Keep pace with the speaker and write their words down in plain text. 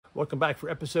Welcome back for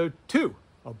episode 2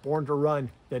 of Born to Run,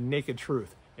 The Naked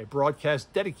Truth, a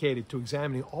broadcast dedicated to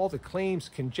examining all the claims,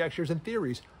 conjectures, and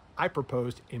theories I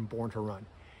proposed in Born to Run.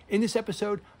 In this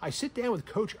episode, I sit down with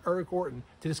Coach Orton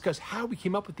to discuss how we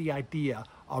came up with the idea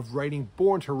of writing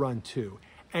Born to Run 2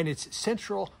 and its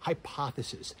central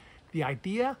hypothesis, the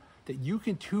idea that you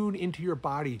can tune into your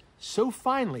body so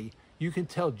finely you can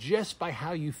tell just by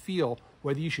how you feel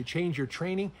whether you should change your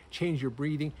training, change your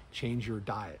breathing, change your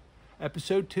diet.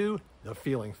 Episode 2, The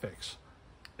Feeling Fix.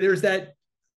 There's that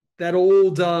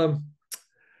old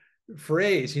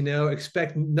phrase,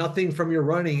 expect nothing from your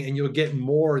running and you'll get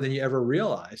more than you ever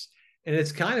realize. And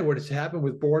it's kind of what has happened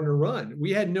with Born to Run.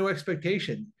 We had no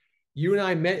expectation. You and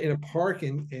I met in a park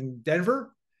in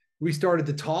Denver. We started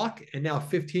to talk, and now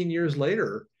 15 years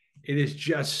later, it has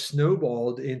just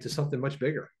snowballed into something much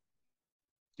bigger.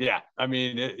 Yeah. I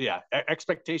mean,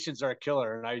 expectations are a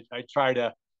killer. And I try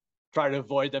to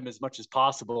avoid them as much as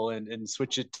possible and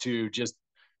switch it to just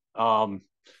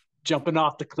jumping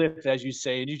off the cliff, as you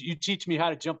say. And you teach me how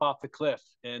to jump off the cliff.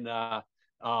 And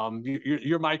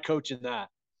you're my coach in that.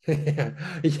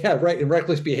 Yeah, right. And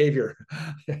reckless behavior.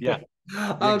 Yeah,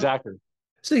 exactly.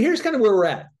 So here's kind of where we're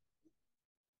at.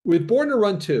 With Born to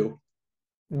Run 2,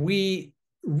 we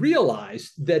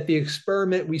realized that the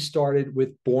experiment we started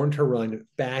with Born to Run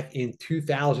back in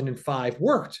 2005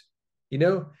 worked.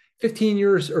 15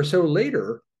 years or so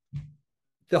later,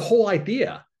 the whole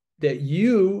idea that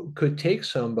you could take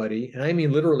somebody, and I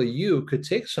mean literally you could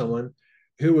take someone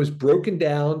who was broken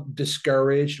down,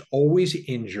 discouraged, always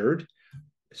injured,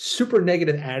 super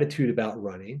negative attitude about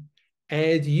running,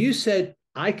 and you said,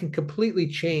 I can completely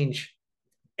change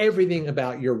everything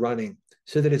about your running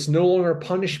so that it's no longer a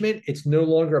punishment, it's no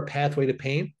longer a pathway to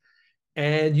pain,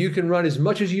 and you can run as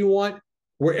much as you want,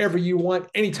 wherever you want,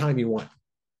 anytime you want.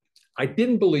 I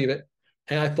didn't believe it,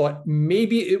 and I thought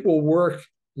maybe it will work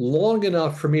long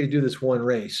enough for me to do this one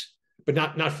race, but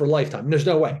not for a lifetime. There's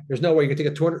no way. There's no way you can take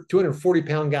a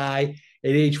 240-pound guy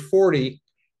at age 40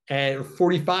 and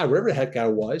 45, whatever the heck guy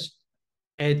was,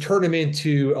 and turn him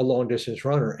into a long-distance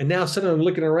runner. And now suddenly I'm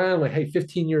looking around like, hey,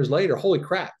 15 years later, holy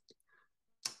crap,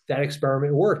 that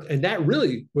experiment worked. And that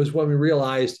really was when we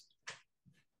realized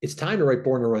it's time to write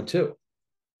Born to Run 2.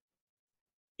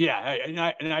 Yeah,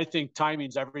 and I think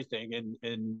timing's everything.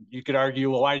 And you could argue,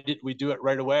 well, why didn't we do it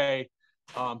right away?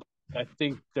 I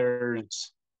think I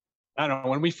don't know,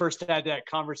 when we first had that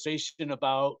conversation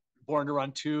about Born to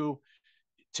Run 2,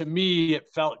 to me, it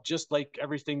felt just like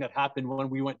everything that happened when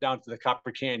we went down to the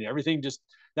Copper Canyon. Everything just,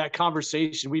 that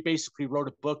conversation, we basically wrote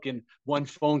a book in one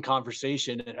phone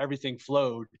conversation and everything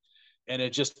flowed and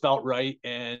it just felt right.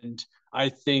 And I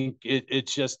think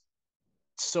it's just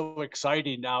so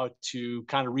exciting now to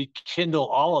kind of rekindle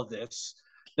all of this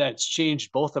that's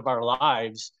changed both of our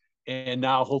lives. And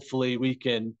now hopefully we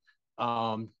can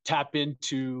tap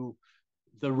into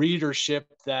the readership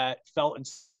that felt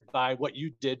inspired by what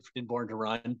you did in Born to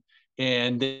Run,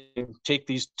 and then take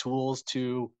these tools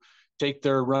to take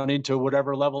their running to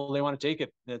whatever level they want to take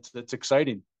it. That's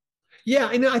exciting. Yeah,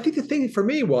 and I think the thing for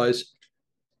me was,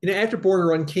 after Born to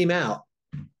Run came out,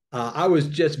 I was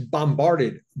just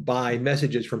bombarded by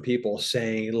messages from people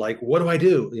saying, like, what do I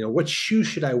do? What shoes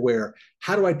should I wear?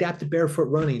 How do I adapt to barefoot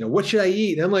running? What should I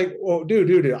eat? And I'm like, oh,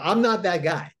 dude, I'm not that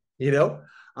guy.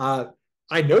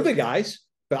 I know the guys,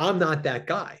 but I'm not that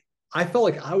guy. I felt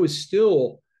like I was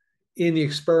still in the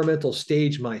experimental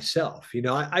stage myself.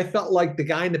 I felt like the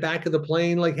guy in the back of the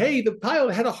plane, like, hey, the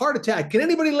pilot had a heart attack. Can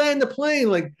anybody land the plane?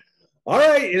 Like, all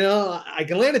right, I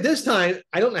can land it this time.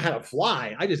 I don't know how to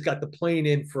fly. I just got the plane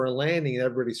in for a landing and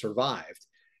everybody survived.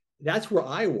 That's where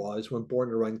I was when Born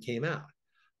to Run came out.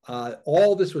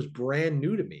 All this was brand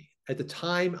new to me. At the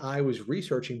time I was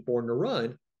researching Born to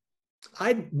Run,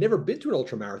 I'd never been to an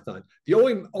ultramarathon. The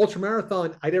only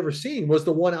ultramarathon I'd ever seen was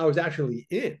the one I was actually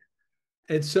in.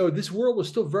 And so this world was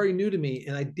still very new to me,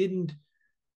 and I didn't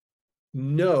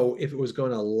know if it was going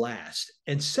to last.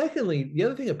 And secondly, the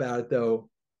other thing about it, though,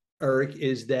 Eric,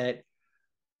 is that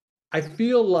I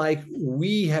feel like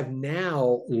we have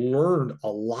now learned a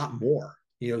lot more.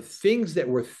 Things that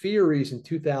were theories in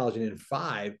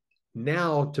 2005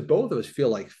 now to both of us feel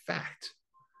like fact.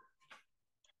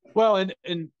 Well,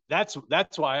 and that's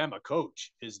why I'm a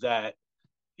coach, is that,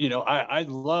 I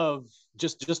love,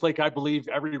 just like I believe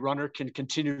every runner can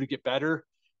continue to get better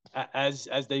as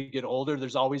they get older.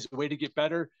 There's always a way to get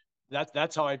better.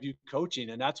 That's how I view coaching.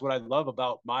 And that's what I love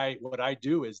about what I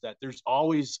do, is that there's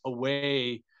always a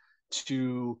way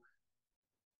to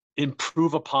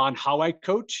improve upon how I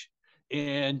coach.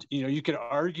 And, you could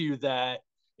argue that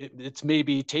it's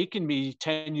maybe taken me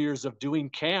 10 years of doing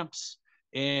camps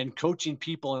and coaching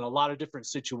people in a lot of different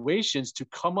situations to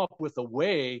come up with a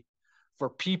way for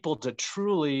people to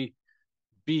truly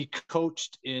be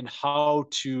coached in how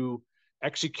to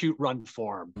execute run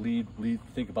form. Lead,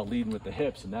 think about leading with the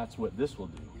hips, and that's what this will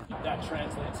do. That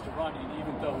translates to running,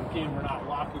 even though, again, we're not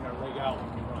locking our leg out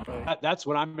when we run. That's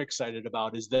what I'm excited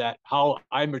about, is that how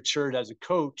I matured as a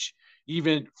coach,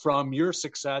 even from your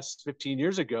success 15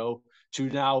 years ago to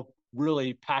now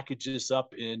really package this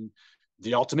up in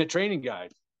the ultimate training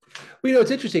guide. Well,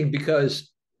 it's interesting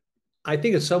because I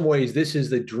think in some ways this is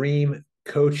the dream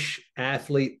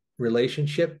coach-athlete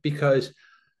relationship, because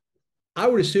I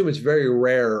would assume it's very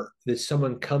rare that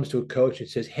someone comes to a coach and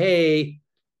says, hey,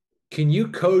 can you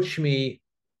coach me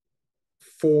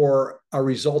for a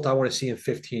result I want to see in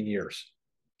 15 years?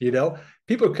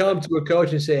 People come to a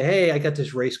coach and say, hey, I got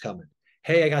this race coming.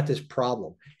 Hey, I got this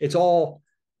problem. It's all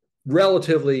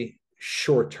relatively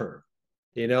short term.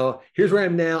 Here's where I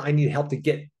am now. I need help to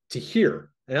get to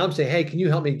here. And I'm saying, hey, can you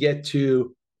help me get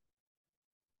to,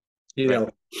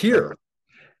 here?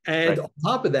 And on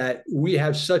top of that, we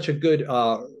have such a good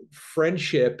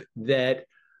friendship that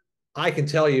I can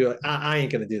tell you, I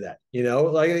ain't going to do that.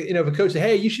 If a coach says,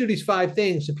 hey, you should do these 5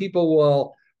 things, and people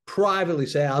will privately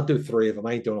say, I'll do 3 of them.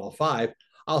 I ain't doing all 5.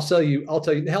 I'll tell you,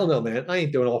 hell no, man, I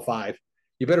ain't doing all 5.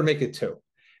 You better make it 2.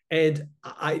 And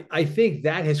I think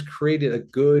that has created a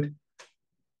good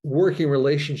working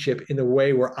relationship in a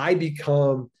way where I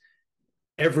become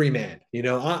every man.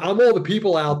 I'm all the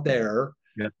people out there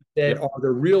that are the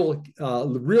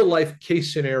real life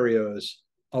case scenarios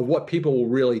of what people will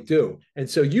really do. And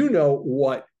so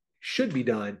what should be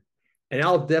done, and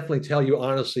I'll definitely tell you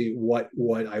honestly what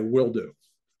I will do.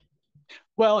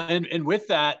 Well, and with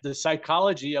that, the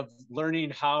psychology of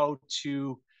learning how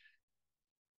to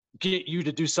get you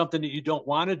to do something that you don't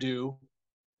want to do,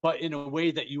 but in a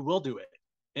way that you will do it,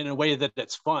 in a way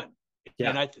that's fun.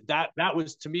 Yeah. And that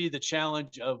was, to me, the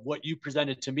challenge of what you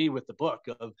presented to me with the book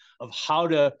of how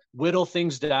to whittle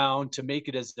things down to make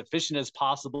it as efficient as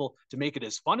possible, to make it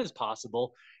as fun as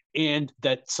possible, and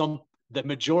that the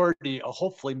majority,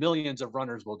 hopefully millions of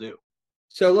runners will do.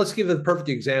 So let's give the perfect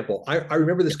example. I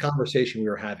remember this conversation we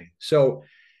were having. So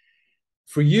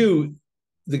for you,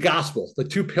 the gospel, the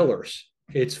 2 pillars,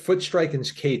 it's foot strike and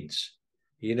cadence.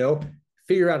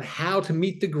 Figure out how to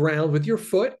meet the ground with your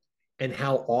foot and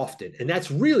how often. And that's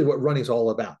really what running is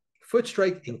all about. Foot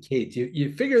strike and cadence.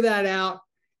 You figure that out,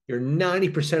 you're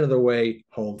 90% of the way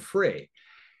home free.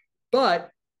 But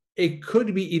it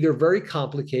could be either very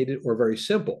complicated or very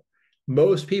simple.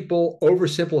 Most people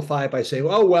oversimplify it by saying,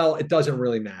 oh, well, it doesn't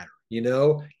really matter.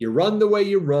 You run the way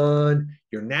you run,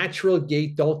 your natural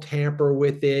gait, don't tamper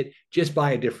with it, just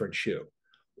buy a different shoe.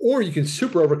 Or you can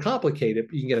super overcomplicate it.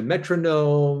 You can get a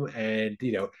metronome and,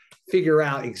 figure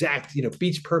out exact,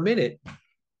 beats per minute.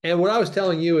 And what I was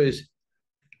telling you is,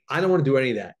 I don't want to do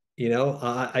any of that.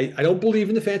 I don't believe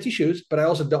in the fancy shoes, but I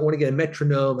also don't want to get a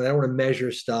metronome. And I don't want to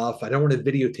measure stuff. I don't want to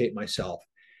videotape myself.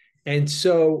 And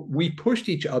so we pushed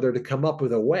each other to come up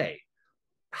with a way.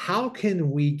 How can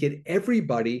we get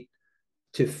everybody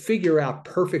to figure out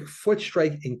perfect foot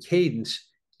strike and cadence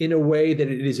in a way that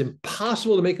it is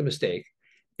impossible to make a mistake,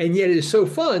 and yet it is so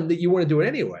fun that you want to do it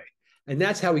anyway? And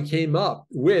that's how we came up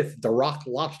with the Rock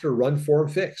Lobster Run Form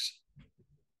Fix.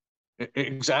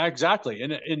 Exactly.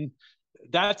 And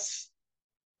that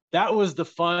was the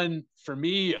fun for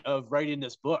me of writing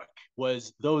this book,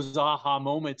 was those aha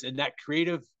moments and that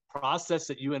creative process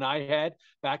that you and I had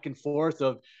back and forth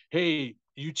of, hey,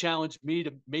 you challenged me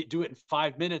to do it in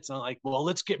 5 minutes. And I'm like, well,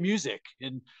 let's get music.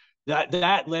 And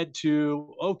that led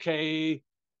to, okay,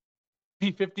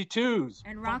 P52s.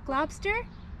 And Rock Lobster,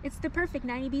 it's the perfect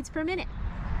 90 beats per minute.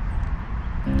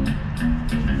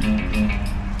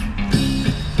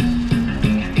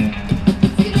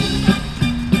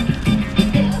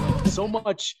 So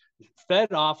much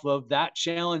fed off of that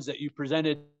challenge that you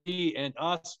presented me and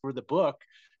us for the book,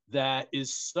 that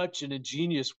is such an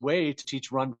ingenious way to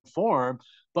teach run form.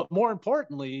 But more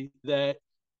importantly, that,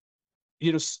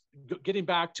 getting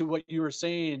back to what you were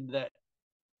saying, that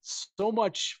so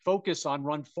much focus on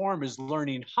run form is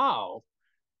learning how.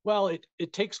 Well,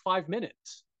 it takes 5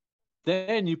 minutes.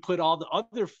 Then you put all the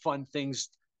other fun things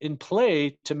in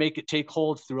play to make it take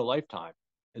hold through a lifetime.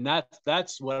 And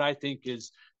that's what I think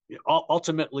is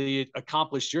ultimately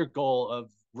accomplished your goal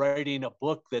of writing a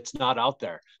book that's not out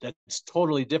there, that's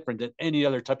totally different than any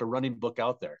other type of running book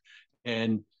out there.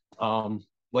 And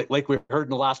like we heard in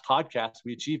the last podcast,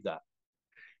 we achieved that.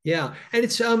 Yeah. And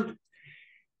it's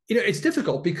it's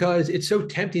difficult because it's so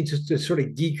tempting to sort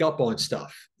of geek up on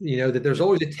stuff, that there's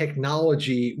always a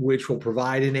technology which will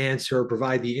provide an answer,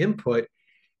 provide the input.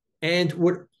 And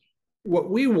what what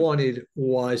we wanted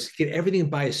was to get everything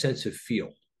by a sense of feel.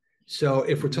 So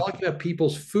if we're Mhm. talking about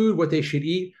people's food, what they should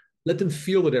eat, let them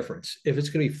feel the difference. If it's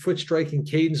going to be foot strike and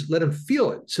cadence, let them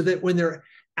feel it so that when they're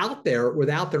out there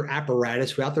without their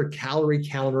apparatus, without their calorie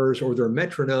counters or their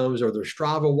metronomes or their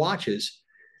Strava watches,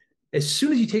 as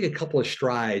soon as you take a couple of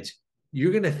strides,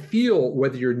 you're going to feel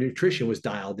whether your nutrition was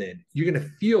dialed in. You're going to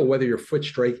feel whether your foot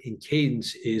strike and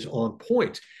cadence is on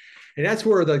point. And that's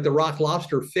where the rock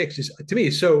lobster fix is, to me,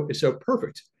 is so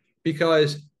perfect,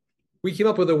 because we came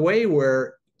up with a way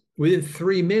where within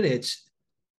 3 minutes,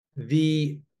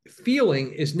 the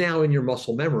feeling is now in your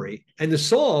muscle memory and the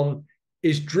song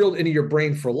is drilled into your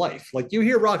brain for life. Like, you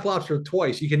hear rock lobster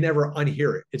twice, you can never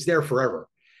unhear it. It's there forever.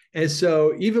 And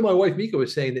so even my wife Mika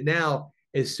was saying that now,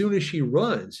 as soon as she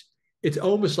runs, it's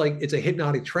almost like it's a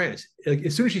hypnotic trance. Like,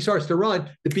 as soon as she starts to run,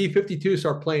 the B-52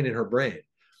 start playing in her brain.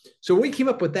 So when we came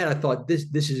up with that, I thought this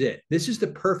is it. This is the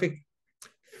perfect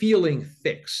feeling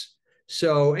fix.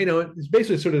 So, it's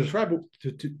basically sort of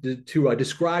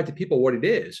describe to people what it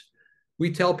is.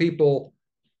 We tell people,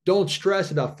 don't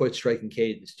stress about foot strike and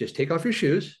cadence. Just take off your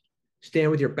shoes, stand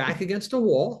with your back against a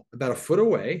wall about a foot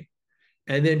away,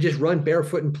 and then just run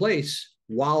barefoot in place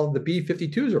while the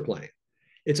B-52s are playing.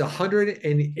 It's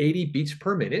 180 beats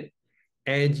per minute,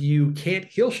 and you can't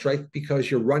heel strike because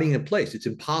you're running in place. It's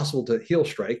impossible to heel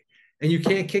strike, and you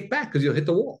can't kick back because you'll hit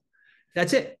the wall.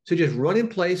 That's it. So just run in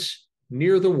place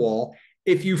near the wall.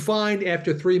 If you find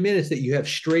after 3 minutes that you have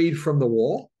strayed from the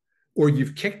wall or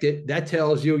you've kicked it, that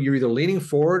tells you you're either leaning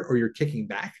forward or you're kicking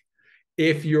back.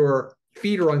 If your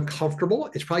feet are uncomfortable,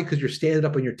 it's probably because you're standing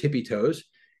up on your tippy toes.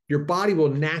 Your body will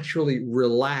naturally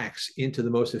relax into the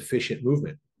most efficient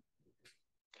movement.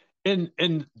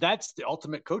 And that's the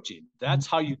ultimate coaching. That's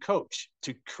how you coach,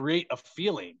 to create a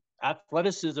feeling.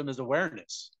 Athleticism is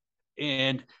awareness.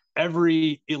 And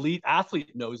every elite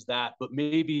athlete knows that, but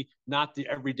maybe not the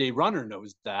everyday runner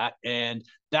knows that. And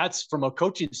that's, from a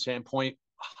coaching standpoint,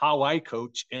 how I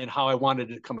coach and how I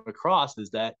wanted it to come across, is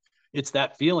that it's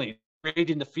that feeling,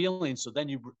 creating the feeling, so then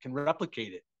you can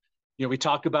replicate it. We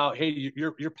talk about, hey,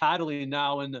 you're paddling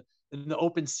now in the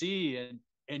open sea,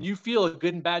 and you feel a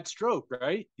good and bad stroke,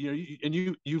 right?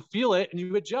 You feel it and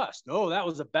you adjust. Oh, that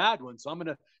was a bad one, so I'm going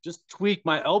to just tweak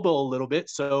my elbow a little bit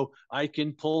so I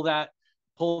can pull that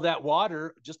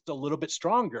water just a little bit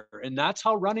stronger. And that's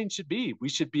how running should be. We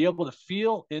should be able to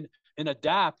feel and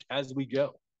adapt as we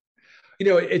go.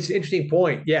 It's an interesting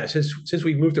point. Yeah, since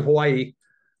we moved to Hawaii,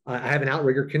 I have an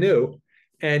outrigger canoe,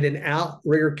 and an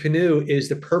outrigger canoe is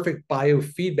the perfect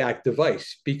biofeedback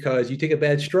device, because you take a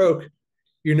bad stroke,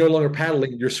 you're no longer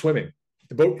paddling, you're swimming.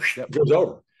 The boat goes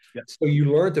over. Yep. So you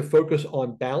learn to focus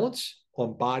on balance,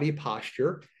 on body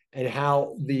posture, and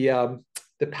how the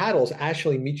paddles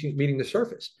actually meeting the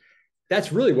surface.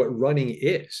 That's really what running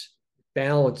is: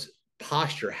 balance,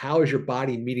 posture. How is your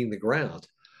body meeting the ground?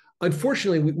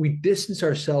 Unfortunately, we distance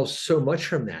ourselves so much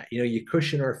from that. You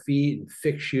cushion our feet and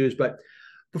fix shoes. But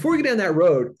before we get down that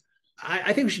road,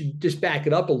 I think we should just back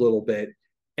it up a little bit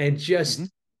and just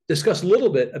discuss a little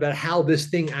bit about how this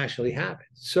thing actually happened.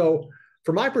 So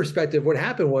from my perspective, what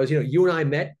happened was, you and I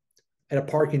met at a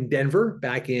park in Denver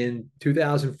back in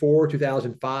 2004,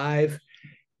 2005.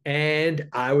 And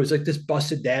I was like this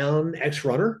busted down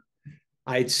ex-runner.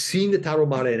 I had seen the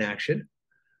Tarahumara in action.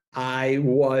 I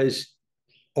was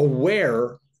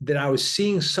aware that I was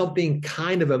seeing something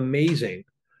kind of amazing,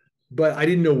 but I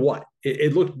didn't know what.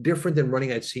 It looked different than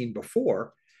running I'd seen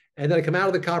before. And then I come out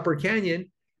of the Copper Canyon,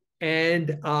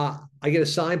 and I get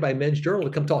assigned by Men's Journal to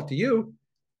come talk to you.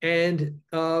 And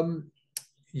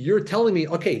you're telling me,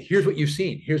 okay, here's what you've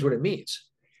seen. Here's what it means.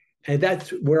 And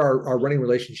that's where our running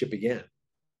relationship began.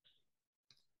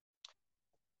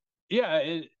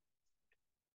 Yeah,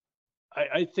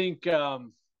 I think,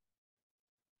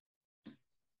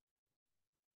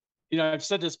 I've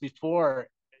said this before,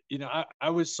 I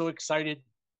was so excited.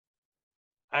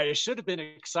 I should have been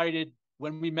excited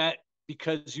when we met,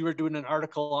 because you were doing an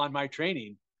article on my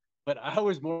training, but I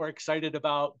was more excited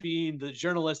about being the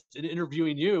journalist and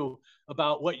interviewing you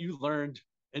about what you learned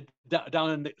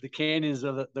down in the canyons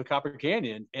of the Copper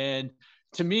Canyon. And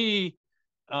to me,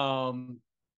 I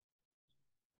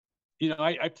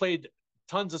played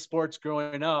tons of sports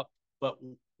growing up, but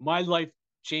my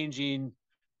life-changing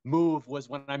move was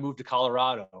when I moved to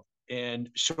Colorado. And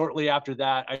shortly after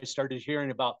that, I started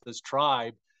hearing about this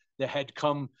tribe that had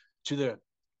come to the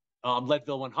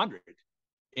Leadville 100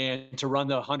 and to run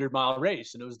the 100-mile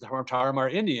race. And it was the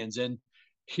Tarahumara Indians. And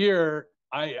here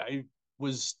I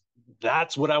was,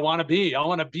 that's what I want to be. I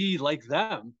want to be like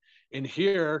them. And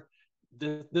here,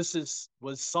 this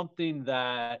was something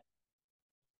that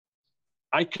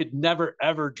I could never,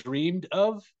 ever dreamed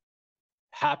of.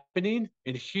 happening.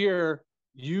 And here,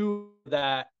 you,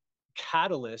 that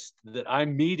catalyst that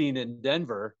I'm meeting in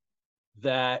Denver,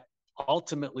 that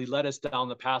ultimately led us down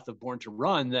the path of Born to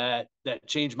Run, that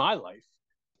changed my life.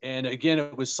 And again,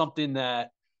 it was something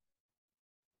that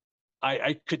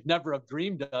I could never have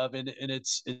dreamed of, and it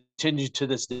continues to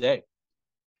this day.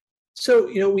 So,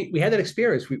 we had that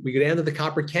experience. We go down to the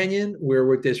Copper Canyon. We're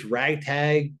with this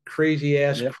ragtag, crazy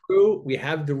ass crew. We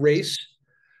have the race.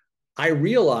 I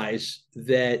realize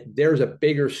that there's a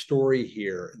bigger story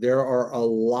here. There are a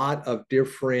lot of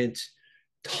different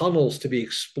tunnels to be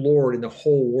explored in the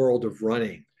whole world of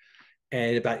running,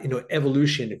 and about,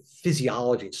 evolution and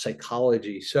physiology and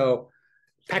psychology. So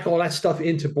pack all that stuff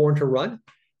into Born to Run.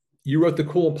 You wrote The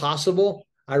Cool Impossible.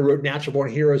 I wrote Natural Born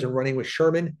Heroes and Running with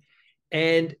Sherman.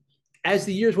 And as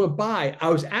the years went by, I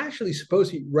was actually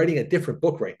supposed to be writing a different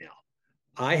book right now.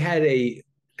 I had a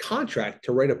contract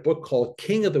to write a book called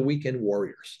King of the Weekend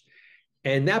Warriors.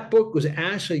 And that book was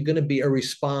actually going to be a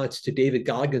response to David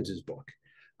Goggins' book,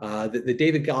 the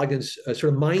David Goggins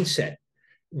sort of mindset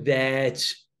that,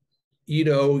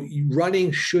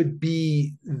 running should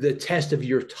be the test of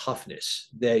your toughness,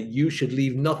 that you should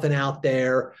leave nothing out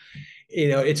there.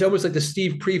 It's almost like the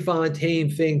Steve Prefontaine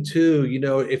thing too.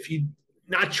 If you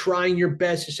not trying your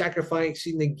best, you're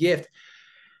sacrificing the gift.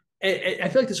 And I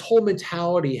feel like this whole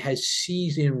mentality has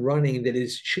seized in running that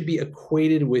should be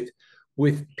equated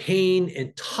with pain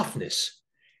and toughness.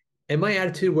 And my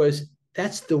attitude was,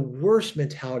 that's the worst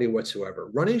mentality whatsoever.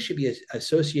 Running should be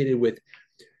associated with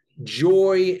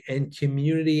joy and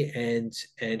community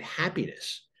and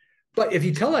happiness. But if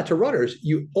you tell that to runners,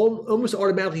 you almost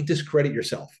automatically discredit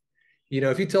yourself.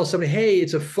 If you tell somebody, hey,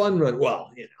 it's a fun run,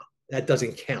 well, that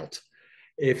doesn't count.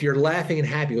 If you're laughing and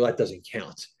happy, well, that doesn't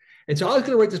count. And so I was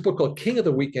going to write this book called King of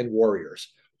the Weekend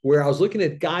Warriors, where I was looking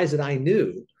at guys that I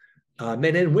knew,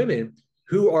 men and women,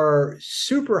 who are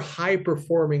super high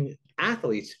performing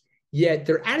athletes, yet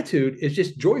their attitude is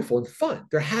just joyful and fun.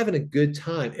 They're having a good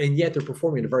time, and yet they're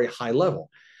performing at a very high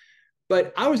level.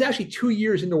 But I was actually 2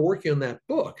 years into working on that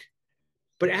book.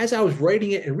 But as I was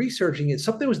writing it and researching it,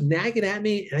 something was nagging at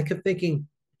me, and I kept thinking,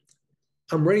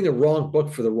 I'm writing the wrong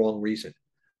book for the wrong reason.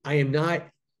 I am not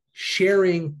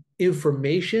sharing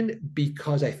information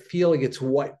because I feel like it's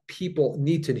what people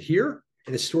need to hear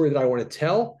and the story that I want to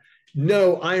tell.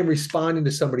 No, I am responding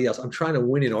to somebody else. I'm trying to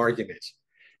win an argument.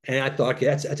 And I thought, okay,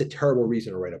 that's a terrible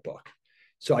reason to write a book.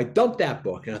 So I dumped that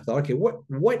book and I thought, okay,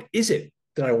 what is it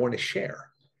that I want to share?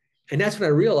 And that's when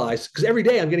I realized, because every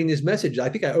day I'm getting this message. I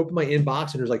think I opened my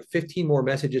inbox and there's like 15 more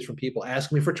messages from people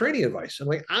asking me for training advice. I'm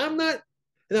like, I'm not.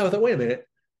 And I thought, wait a minute.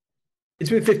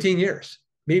 It's been 15 years.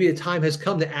 Maybe the time has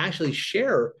come to actually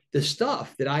share the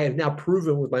stuff that I have now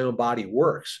proven with my own body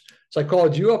works. So I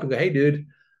called you up and go, hey, dude,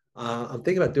 I'm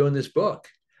thinking about doing this book.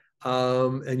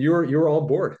 And you're on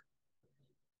board.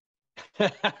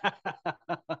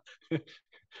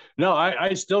 No,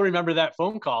 I still remember that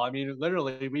phone call. I mean,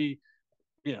 literally,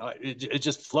 it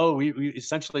just flowed. We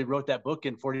essentially wrote that book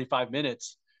in 45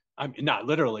 minutes. I mean, not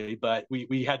literally, but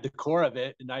we had the core of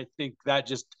it. And I think that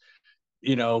just,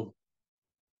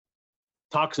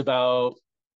 talks about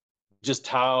just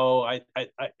how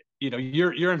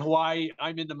you're in Hawaii,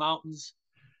 I'm in the mountains.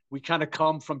 We kind of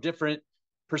come from different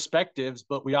perspectives,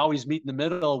 but we always meet in the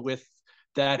middle with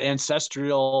that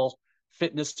ancestral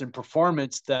fitness and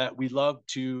performance that we love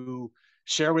to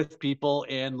share with people,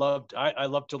 and I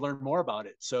love to learn more about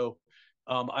it. So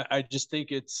I just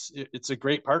think it's a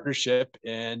great partnership,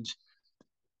 and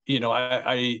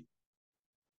I'm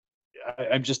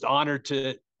just honored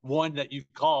to that you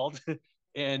called.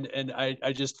 And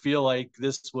I just feel like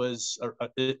this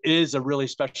it is a really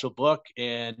special book,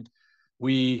 and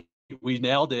we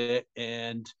nailed it.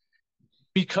 And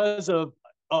because of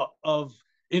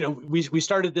we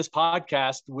started this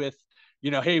podcast with,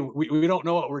 hey, we don't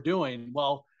know what we're doing.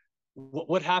 Well,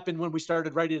 what happened when we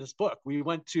started writing this book? We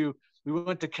went to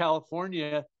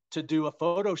California to do a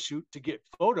photo shoot to get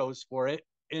photos for it,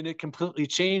 and it completely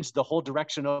changed the whole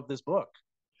direction of this book.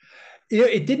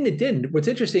 It didn't. What's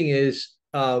interesting is,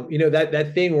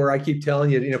 that thing where I keep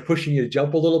telling you, pushing you to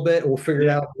jump a little bit, and we'll figure it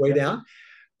out way down.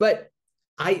 But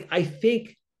I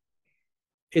think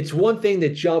it's one thing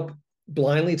to jump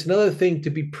blindly. It's another thing to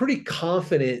be pretty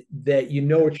confident that you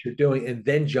know what you're doing and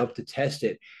then jump to test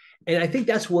it. And I think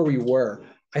that's where we were.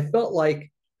 I felt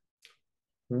like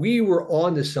we were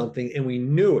onto something and we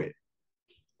knew it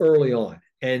early on.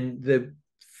 And the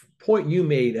point you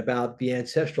made about the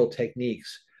ancestral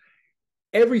techniques,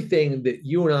 everything that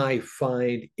you and I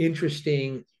find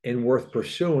interesting and worth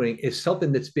pursuing is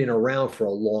something that's been around for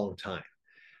a long time.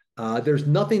 There's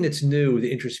nothing that's new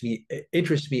that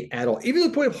interests me at all. Even to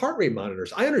the point of heart rate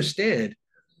monitors. I understand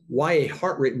why a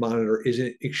heart rate monitor is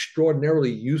an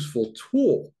extraordinarily useful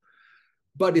tool.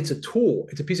 But it's a tool,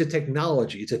 it's a piece of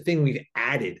technology, it's a thing we've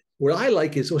added. What I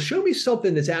like is, well, show me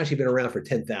something that's actually been around for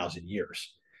 10,000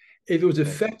 years. If it was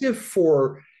effective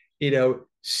for,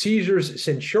 Caesar's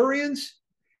centurions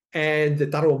and the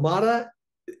Tarahumara,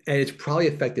 and it's probably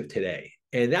effective today.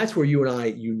 And that's where you and I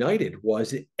united,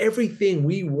 was that everything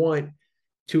we want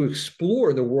to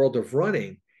explore in the world of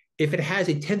running, if it has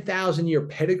a 10,000-year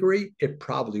pedigree, it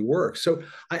probably works. So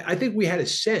I think we had a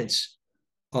sense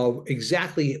of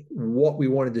exactly what we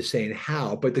wanted to say and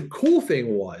how. But the cool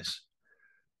thing was,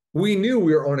 we knew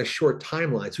we were on a short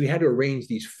timeline, so we had to arrange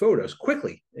these photos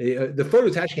quickly. The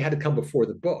photos actually had to come before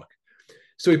the book.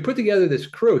 So we put together this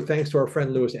crew, thanks to our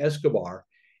friend Luis Escobar,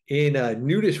 in a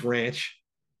nudist ranch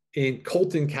in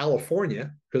Colton,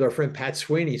 California, because our friend Pat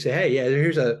Sweeney said, hey, yeah,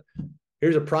 here's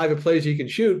a private place you can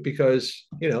shoot because,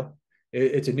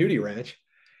 it's a nudie ranch.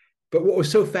 But what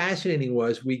was so fascinating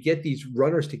was we get these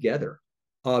runners together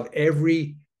of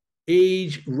every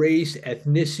age, race,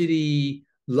 ethnicity,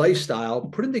 lifestyle,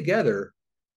 put them together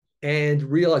and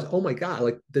realize, oh my God,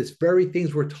 like this very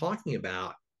things we're talking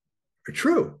about are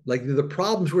true. Like the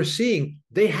problems we're seeing,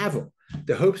 they have them.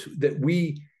 The hopes that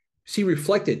we see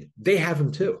reflected, they have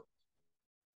them too.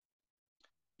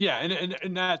 Yeah.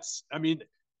 And that's, I mean,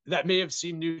 that may have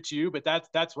seemed new to you, but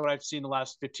that's what I've seen the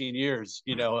last 15 years,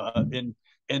 and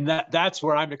that's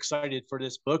where I'm excited for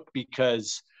this book,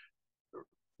 because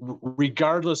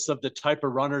regardless of the type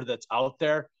of runner that's out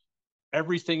there,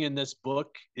 everything in this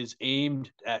book is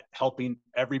aimed at helping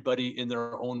everybody in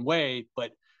their own way,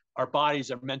 but our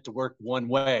bodies are meant to work one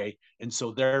way. And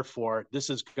so therefore, this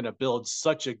is going to build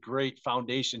such a great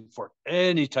foundation for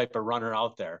any type of runner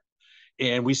out there.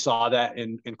 And we saw that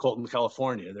in Colton,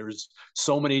 California. There was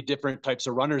so many different types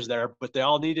of runners there, but they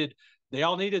all needed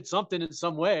something in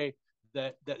some way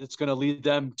that it's going to lead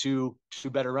them to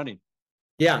better running.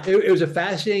 Yeah, it was a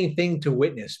fascinating thing to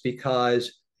witness,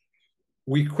 because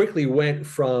we quickly went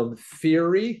from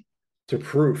theory to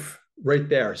proof right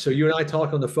there. So you and I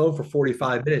talked on the phone for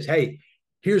 45 minutes. Hey,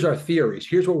 here's our theories.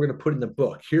 Here's what we're going to put in the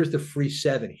book. Here's the free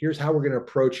 7. Here's how we're going to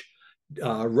approach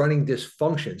running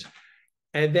dysfunctions.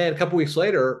 And then a couple of weeks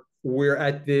later, we're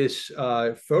at this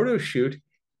photo shoot,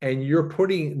 and you're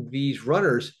putting these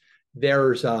runners.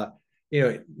 There's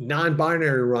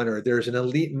non-binary runner. There's an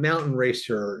elite mountain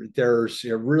racer. There's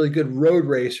really good road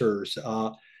racers.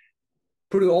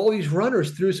 Putting all these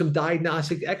runners through some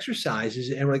diagnostic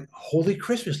exercises, and we're like, holy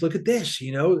Christmas, look at this.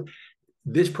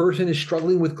 This person is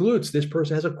struggling with glutes. This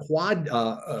person has a quad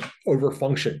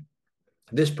overfunction.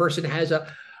 This person has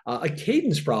a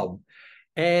cadence problem.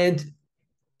 And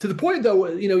to the point, though,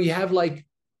 you have like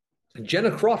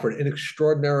Jenna Crawford, an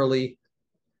extraordinarily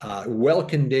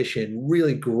well-conditioned,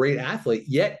 really great athlete,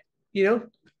 yet,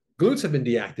 glutes have been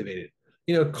deactivated.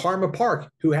 Karma Park,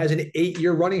 who has an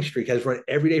 8-year running streak, has run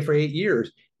every day for 8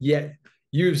 years, yet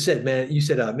you said, man,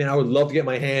 I would love to get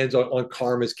my hands on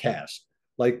Karma's calves.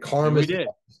 Like Karma's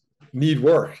need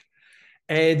work.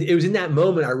 And it was in that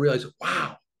moment I realized,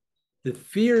 wow, the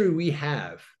theory we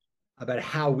have about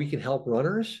how we can help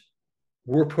runners,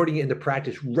 we're putting it into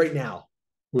practice right now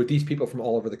with these people from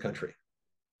all over the country.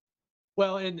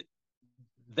 Well, and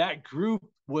that group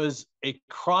was a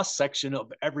cross section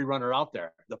of every runner out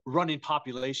there. The running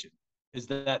population is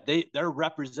that they're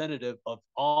representative of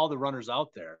all the runners out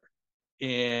there.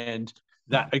 And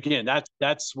that, again,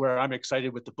 that's where I'm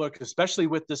excited with the book, especially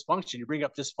with dysfunction. You bring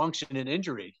up dysfunction and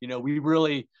injury. We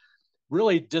really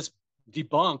just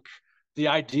debunk the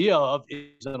idea of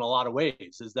is in a lot of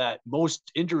ways, is that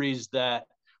most injuries that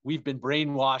we've been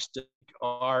brainwashed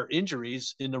are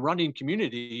injuries in the running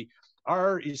community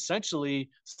are essentially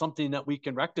something that we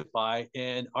can rectify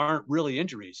and aren't really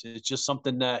injuries. It's just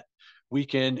something that we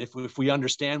can, if we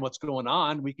understand what's going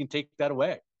on, we can take that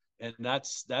away. And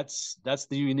that's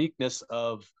the uniqueness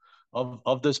of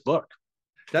this book.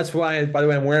 That's why, by the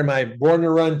way, I'm wearing my Born to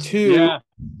Run 2. Yeah.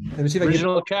 Let me see if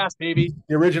original I can cast, baby.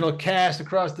 The original cast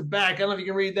across the back. I don't know if you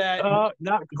can read that.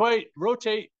 Not quite.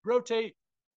 Rotate.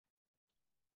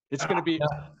 It's going to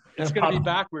be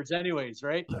backwards anyways,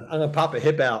 right? I'm going to pop a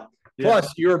hip out. Yeah.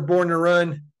 Plus, you're Born to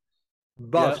Run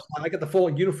buff. Yeah. I got the full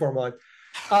uniform on.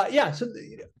 So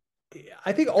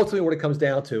I think ultimately what it comes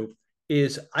down to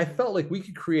is I felt like we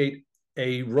could create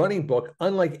a running book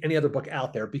unlike any other book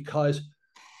out there, because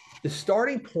the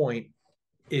starting point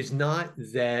is not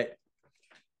that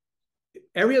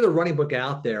every other running book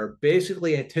out there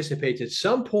basically anticipates at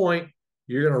some point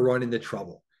you're going to run into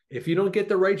trouble. If you don't get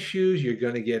the right shoes, you're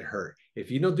going to get hurt. If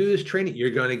you don't do this training,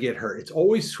 you're going to get hurt. It's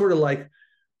always sort of like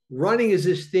running is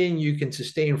this thing you can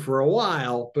sustain for a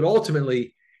while, but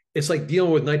ultimately it's like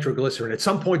dealing with nitroglycerin. At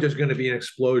some point, there's going to be an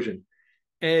explosion.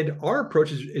 And our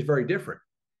approach is very different,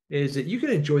 is that you can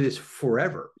enjoy this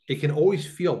forever. It can always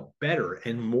feel better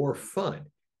and more fun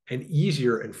and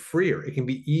easier and freer. It can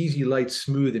be easy, light,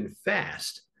 smooth, and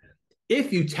fast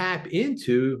if you tap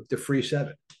into the free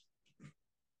seven.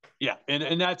 Yeah.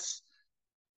 And that's,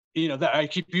 that I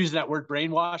keep using that word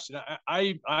brainwash.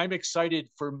 And I'm excited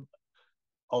for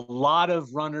a lot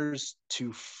of runners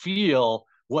to feel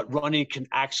what running can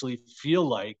actually feel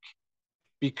like,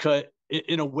 because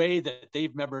in a way that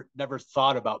they've never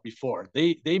thought about before.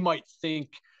 They might think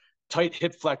tight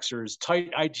hip flexors,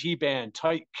 tight IG band,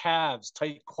 tight calves,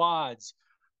 tight quads,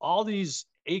 all these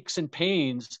aches and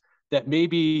pains that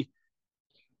maybe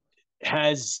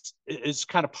is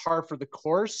kind of par for the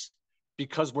course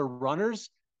because we're runners.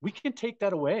 We can take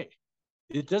that away.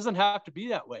 It doesn't have to be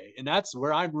that way. And that's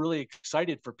where I'm really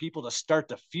excited for people to start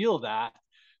to feel that,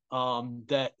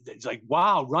 that it's like,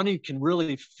 wow, running can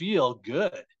really feel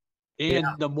good. And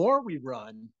the more we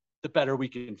run, the better we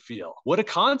can feel. What a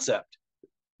concept.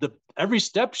 Every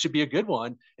step should be a good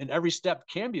one, and every step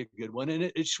can be a good one. And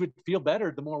it should feel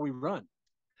better the more we run.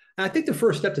 And I think the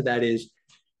first step to that is,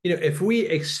 if we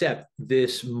accept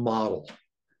this model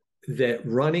that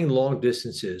running long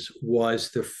distances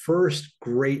was the first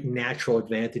great natural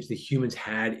advantage that humans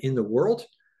had in the world,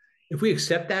 if we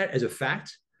accept that as a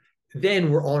fact, then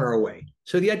we're on our way.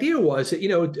 So the idea was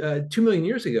that, 2 million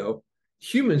years ago,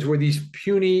 humans were these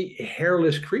puny,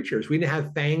 hairless creatures. We didn't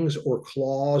have fangs or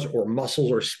claws or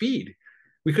muscles or speed.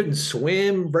 We couldn't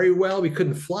swim very well. We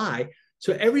couldn't fly.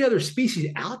 So every other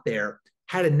species out there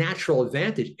had a natural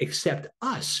advantage except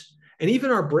us. And even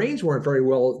our brains weren't very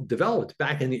well developed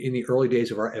back in the early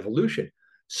days of our evolution.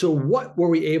 So what were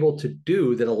we able to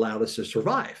do that allowed us to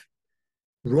survive?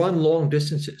 Run long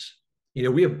distances.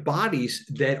 We have bodies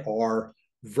that are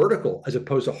vertical as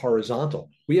opposed to horizontal.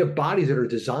 We have bodies that are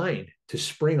designed to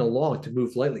spring along, to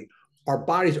move lightly. Our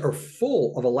bodies are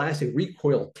full of elastic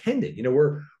recoil tendon.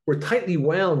 We're tightly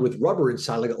wound with rubber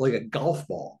inside, like a golf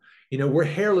ball. We're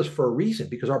hairless for a reason,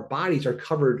 because our bodies are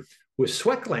covered with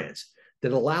sweat glands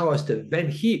that allow us to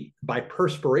vent heat by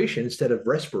perspiration instead of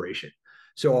respiration.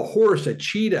 So a horse, a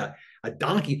cheetah, a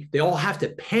donkey, they all have to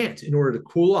pant in order to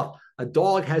cool off. A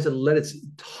dog has to let its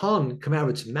tongue come out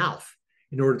of its mouth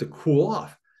in order to cool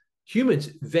off. Humans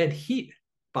vent heat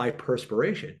by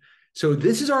perspiration. So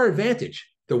this is our advantage.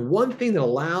 The one thing that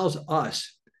allows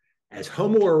us as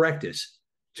Homo erectus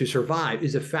to survive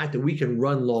is the fact that we can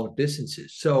run long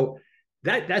distances. So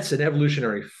that's an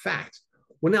evolutionary fact.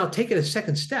 Well, now take it a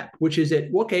second step, which is that,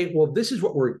 okay, well, this is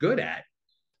what we're good at,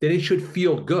 then it should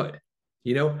feel good.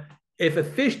 If a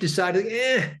fish decided,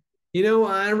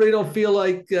 I really don't feel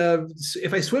like,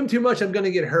 if I swim too much, I'm going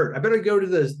to get hurt. I better go to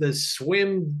the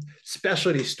swim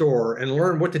specialty store and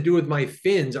learn what to do with my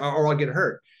fins, or I'll get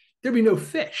hurt. There'd be no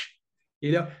fish.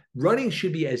 Running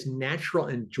should be as natural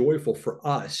and joyful for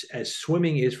us as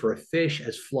swimming is for a fish,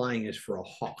 as flying is for a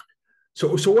hawk.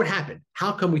 So what happened?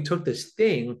 How come we took this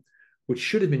thing, which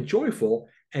should have been joyful,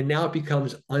 and now it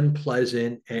becomes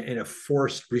unpleasant and a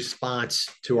forced response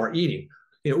to our eating?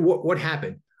 What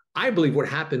happened? I believe what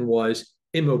happened was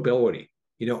immobility.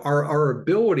 Our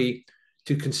ability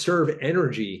to conserve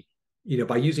energy,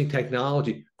 by using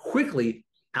technology quickly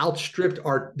outstripped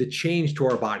the change to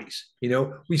our bodies.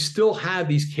 We still have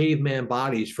these caveman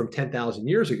bodies from 10,000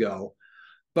 years ago,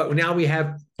 but now we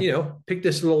have, pick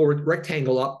this little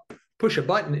rectangle up, push a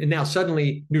button, and now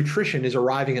suddenly nutrition is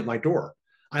arriving at my door.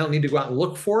 I don't need to go out and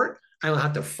look for it. I don't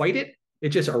have to fight it. It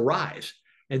just arrives.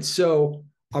 And so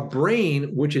a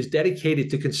brain, which is dedicated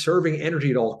to conserving energy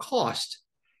at all costs,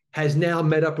 has now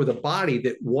met up with a body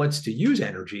that wants to use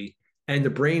energy, and the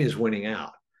brain is winning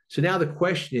out. So now the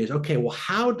question is, okay, well,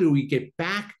 how do we get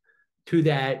back to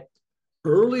that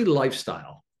early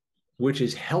lifestyle, which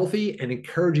is healthy and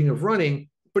encouraging of running,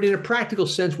 but in a practical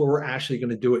sense where we're actually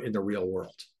going to do it in the real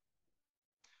world?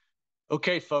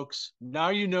 Okay, folks, now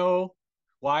you know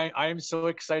why I'm so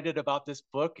excited about this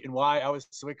book and why I was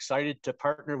so excited to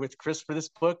partner with Chris for this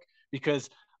book, because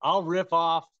I'll rip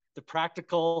off the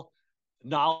practical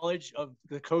knowledge of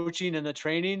the coaching and the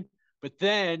training, but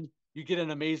then you get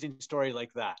an amazing story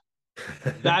like that.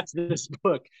 That's this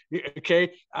book.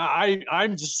 Okay.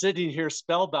 I'm just sitting here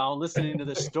spellbound listening to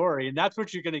this story. And that's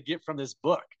what you're going to get from this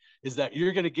book, is that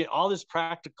you're going to get all this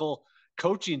practical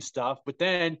coaching stuff, but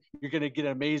then you're going to get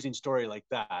an amazing story like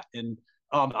that. And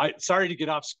sorry to get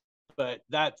off, but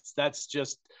that's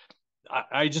just,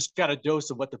 I just got a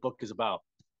dose of what the book is about.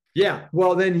 Yeah.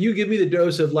 Well, then you give me the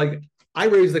dose of, like, I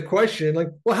raise the question, like,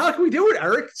 well, how can we do it,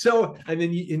 Eric? So, and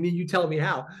then you tell me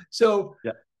how. So,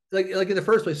 yeah. like in the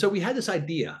first place, so we had this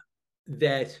idea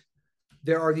that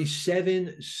there are these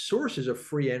 7 sources of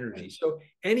free energy. So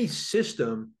any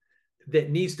system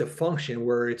that needs to function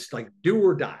where it's like do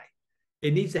or die,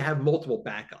 it needs to have multiple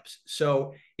backups.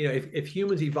 So, if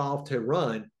humans evolved to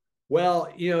run,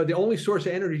 well, the only source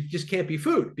of energy just can't be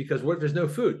food, because what if there's no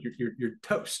food? You're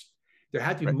toast. There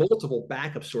have to be multiple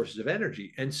backup sources of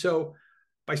energy. And so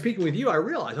by speaking with you, I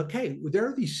realized, okay, there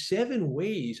are these 7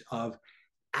 ways of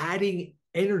adding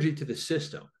energy to the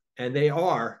system. And they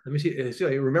are, let me see, I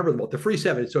remember them all, the free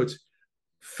 7. So it's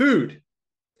food,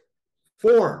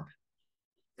 form,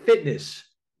 fitness,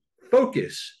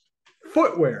 focus,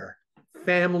 footwear,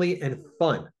 family, and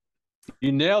fun.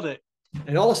 You nailed it.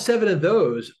 And all 7 of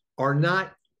those are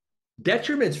not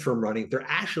detriments from running. They're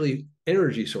actually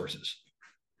energy sources.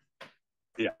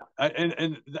 Yeah.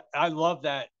 And I love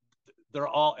that they're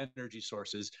all energy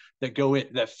sources that go in,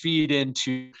 that feed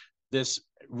into this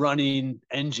running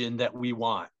engine that we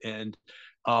want. And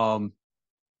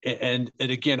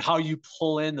again, how you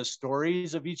pull in the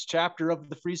stories of each chapter of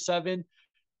the free 7.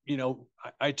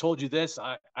 I told you this,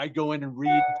 I go in and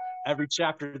read every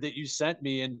chapter that you sent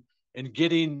me, and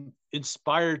getting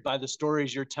inspired by the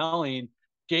stories you're telling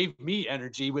gave me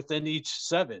energy within each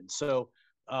 7. So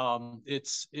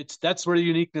that's where the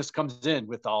uniqueness comes in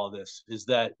with all of this, is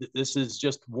that this is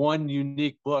just one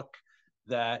unique book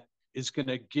that is going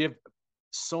to give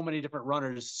so many different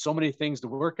runners so many things to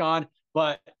work on,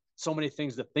 but so many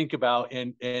things to think about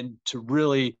and to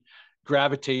really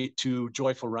gravitate to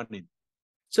joyful running.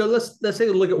 So let's take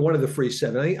a look at one of the free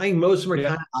 7. I think most of them are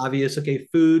kind of obvious. Okay,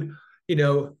 food.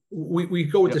 We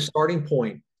go with the starting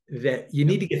point that you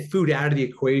need to get food out of the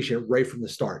equation right from the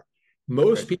start.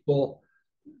 Most people,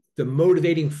 the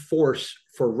motivating force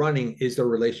for running is their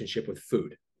relationship with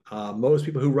food. Most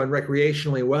people who run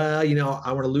recreationally, well,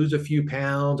 I want to lose a few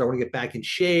pounds, I want to get back in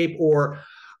shape, or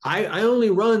I only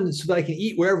run so that I can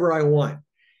eat wherever I want.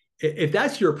 If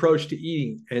that's your approach to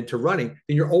eating and to running,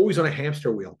 then you're always on a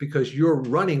hamster wheel, because your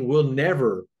running will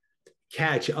never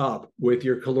catch up with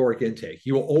your caloric intake.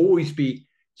 You will always be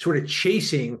sort of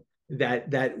chasing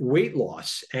that weight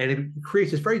loss, and it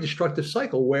creates this very destructive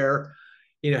cycle where,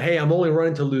 hey, I'm only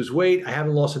running to lose weight. I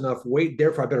haven't lost enough weight,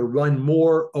 therefore I better run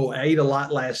more. Oh, I ate a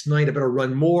lot last night, I better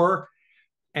run more.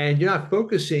 And you're not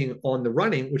focusing on the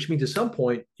running, which means at some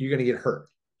point you're going to get hurt.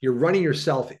 You're running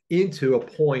yourself into a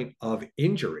point of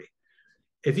injury.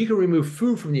 If you can remove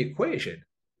food from the equation,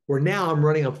 where now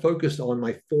I'm focused on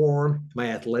my form, my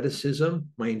athleticism,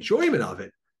 my enjoyment of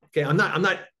it. Okay, I'm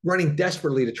not running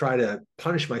desperately to try to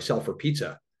punish myself for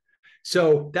pizza.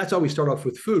 So that's how we start off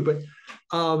with food. But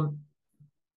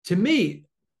to me,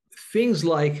 things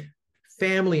like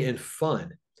family and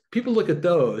fun, people look at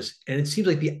those and it seems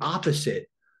like the opposite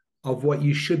of what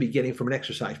you should be getting from an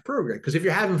exercise program. Because if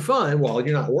you're having fun, well,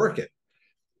 you're not working.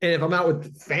 And if I'm out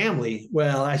with family,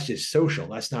 well, that's just social.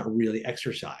 That's not really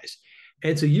exercise.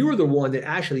 And so you were the one that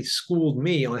actually schooled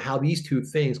me on how these 2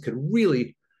 things could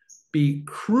really be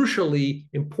crucially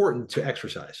important to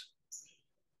exercise.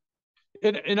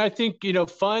 And I think,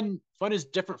 fun is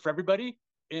different for everybody.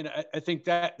 And I think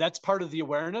that's part of the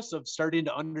awareness of starting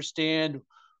to understand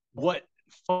what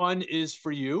fun is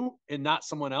for you and not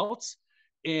someone else.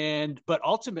 But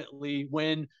ultimately,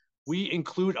 when we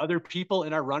include other people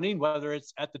in our running, whether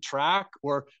it's at the track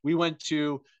or we went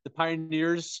to the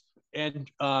Pioneers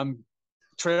and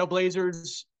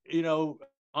Trailblazers,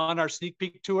 on our sneak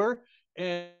peek tour,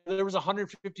 and there was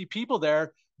 150 people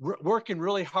there working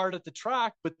really hard at the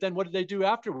track. But then what did they do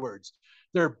afterwards?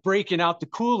 They're breaking out the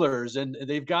coolers and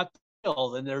they've got the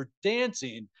hill and they're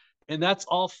dancing. And that's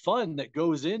all fun that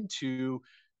goes into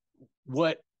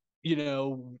what,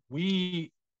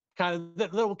 we that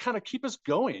will kind of keep us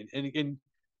going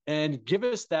and give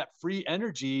us that free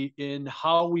energy in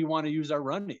how we want to use our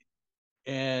running.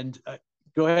 And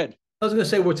go ahead. I was going to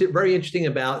say, what's very interesting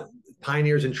about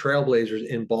Pioneers and Trailblazers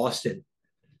in Boston,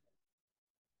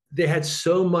 they had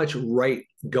so much right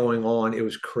going on. It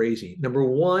was crazy. Number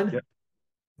one,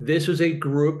 this was a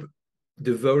group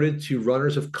devoted to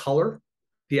runners of color.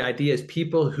 The idea is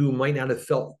people who might not have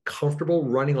felt comfortable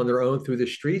running on their own through the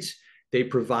streets, they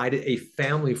provided a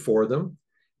family for them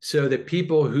so that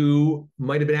people who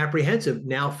might have been apprehensive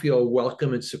now feel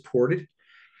welcome and supported.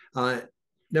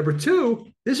 Number 2,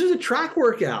 this is a track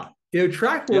workout.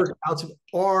 Track workouts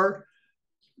are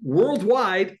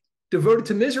worldwide devoted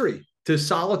to misery, to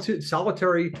solitude,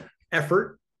 solitary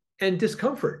effort, and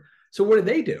discomfort. So what did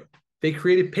they do? They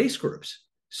created pace groups.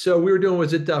 So we were doing,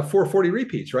 was it 440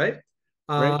 repeats, right?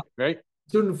 Right.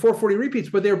 Doing 440 repeats,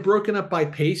 but they're broken up by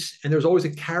pace. And there's always a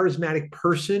charismatic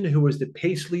person who was the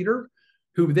pace leader,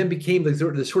 who then became the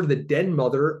sort of the den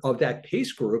mother of that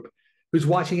pace group, who's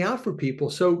watching out for people.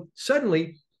 So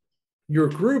suddenly your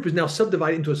group is now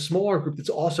subdivided into a smaller group that's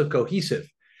also cohesive.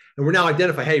 And we're now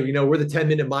identifying, hey, we're the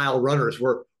 10-minute mile runners.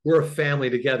 We're a family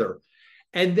together.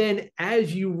 And then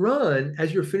as you run,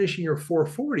 as you're finishing your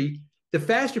 440, the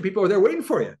faster people are there waiting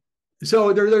for you.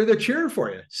 So they're cheering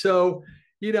for you. So,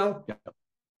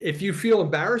 if you feel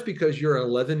embarrassed because you're an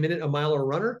 11-minute a miler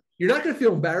runner, you're not going to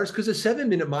feel embarrassed because the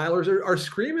 7-minute milers are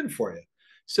screaming for you.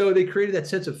 So they created that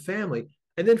sense of family.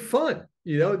 And then fun,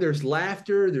 there's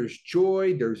laughter, there's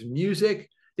joy, there's music.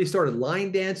 They started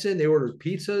line dancing, they ordered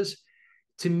pizzas.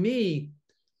 To me,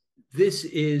 this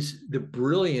is the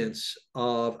brilliance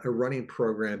of a running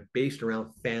program based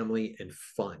around family and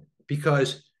fun,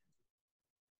 because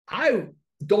I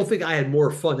don't think I had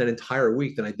more fun that entire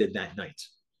week than I did that night.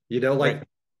 Right.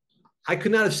 I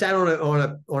could not have sat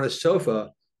on a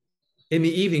sofa in the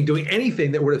evening doing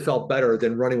anything that would have felt better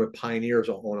than running with pioneers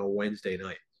on a Wednesday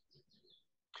night.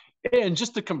 And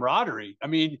just the camaraderie. I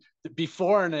mean, the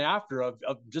before and after of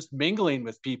just mingling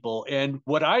with people. And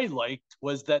what I liked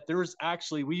was that there was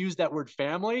actually, we use that word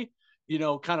family,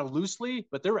 kind of loosely,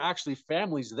 but there were actually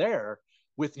families there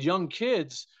with young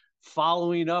kids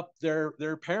following up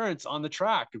their parents on the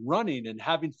track and running and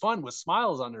having fun with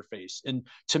smiles on their face. And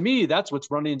to me, that's what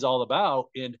running's all about,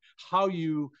 and how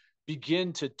you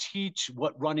begin to teach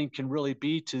what running can really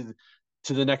be to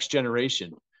the next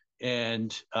generation.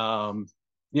 And,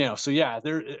 so yeah,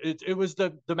 it was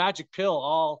the magic pill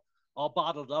all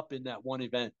bottled up in that one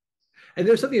event. And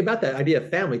there's something about that idea of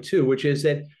family too, which is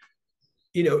that,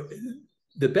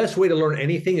 the best way to learn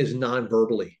anything is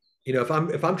non-verbally. If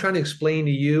I'm trying to explain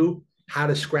to you how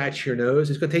to scratch your nose,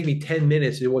 it's going to take me 10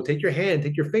 minutes. It will take your hand,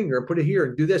 take your finger and put it here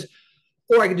and do this.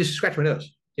 Or I can just scratch my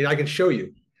nose. I can show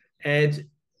you. And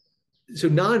so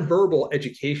nonverbal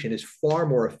education is far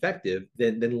more effective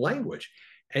than language.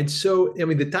 And so, the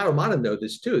Taramana know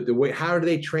this too. How do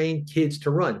they train kids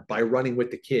to run? By running with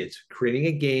the kids, creating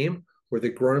a game where the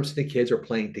grownups and the kids are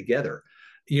playing together.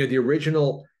 The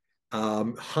original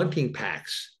hunting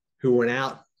packs who went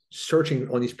out searching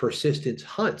on these persistent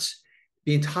hunts,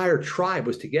 the entire tribe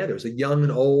was together. It was the young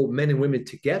and old, men and women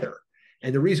together.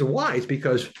 And the reason why is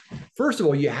because, first of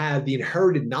all, you have the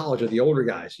inherited knowledge of the older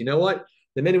guys. You know what?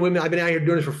 The men and women, I've been out here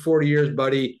doing this for 40 years,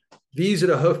 buddy. These are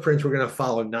the hoof prints we're going to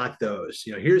follow, not those.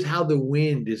 Here's how the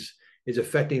wind is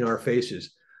affecting our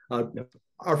faces.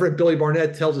 Our friend Billy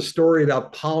Barnett tells a story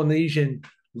about Polynesian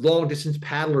long-distance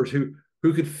paddlers who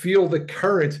could feel the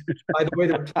current by the way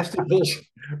their testicles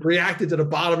reacted to the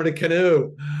bottom of the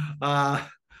canoe.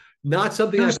 Not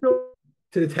something I put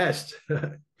to the test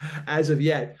as of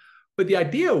yet. But the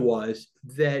idea was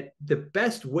that the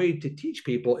best way to teach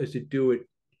people is to do it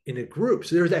in a group.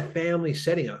 So there's that family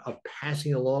setting of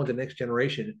passing along to the next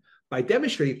generation by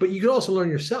demonstrating, but you can also learn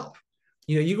yourself.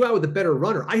 You go out with a better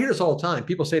runner. I hear this all the time.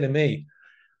 People say to me,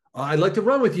 I'd like to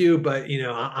run with you, but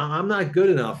I'm not good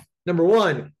enough. Number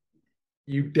one,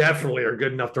 you definitely are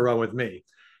good enough to run with me.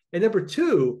 And number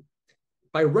two,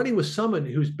 by running with someone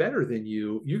who's better than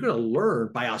you, you're going to learn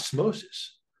by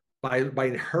osmosis, by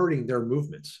inheriting their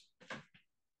movements.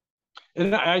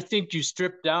 And I think you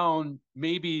strip down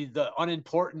maybe the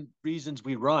unimportant reasons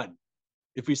we run.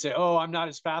 If we say, oh, I'm not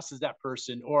as fast as that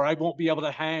person, or I won't be able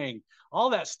to hang, all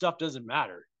that stuff doesn't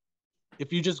matter.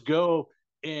 If you just go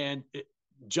and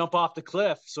jump off the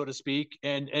cliff, so to speak,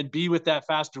 and be with that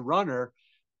faster runner,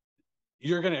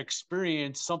 you're going to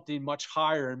experience something much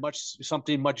higher and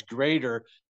something much greater.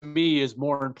 To me, is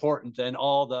more important than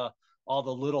all the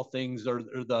little things or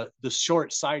the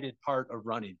short-sighted part of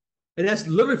running. And that's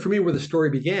literally for me where the story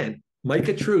began.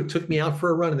 Micah True took me out for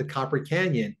a run in the Copper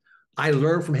Canyon. I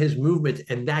learned from his movement,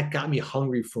 and that got me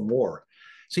hungry for more.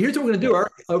 So here's what we're going to do.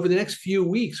 Over the next few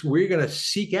weeks, we're going to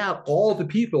seek out all the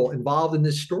people involved in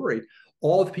this story,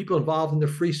 all the people involved in the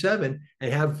Free 7,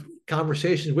 and have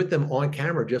conversations with them on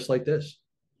camera, just like this.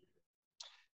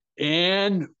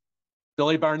 And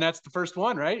Billy Barnett's the first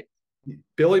one, right?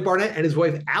 Billy Barnett and his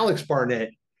wife, Alex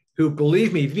Barnett, who,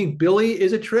 believe me, if you think Billy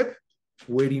is a trip,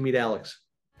 where do you meet Alex?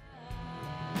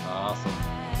 Awesome.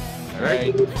 All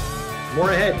right.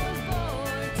 More ahead.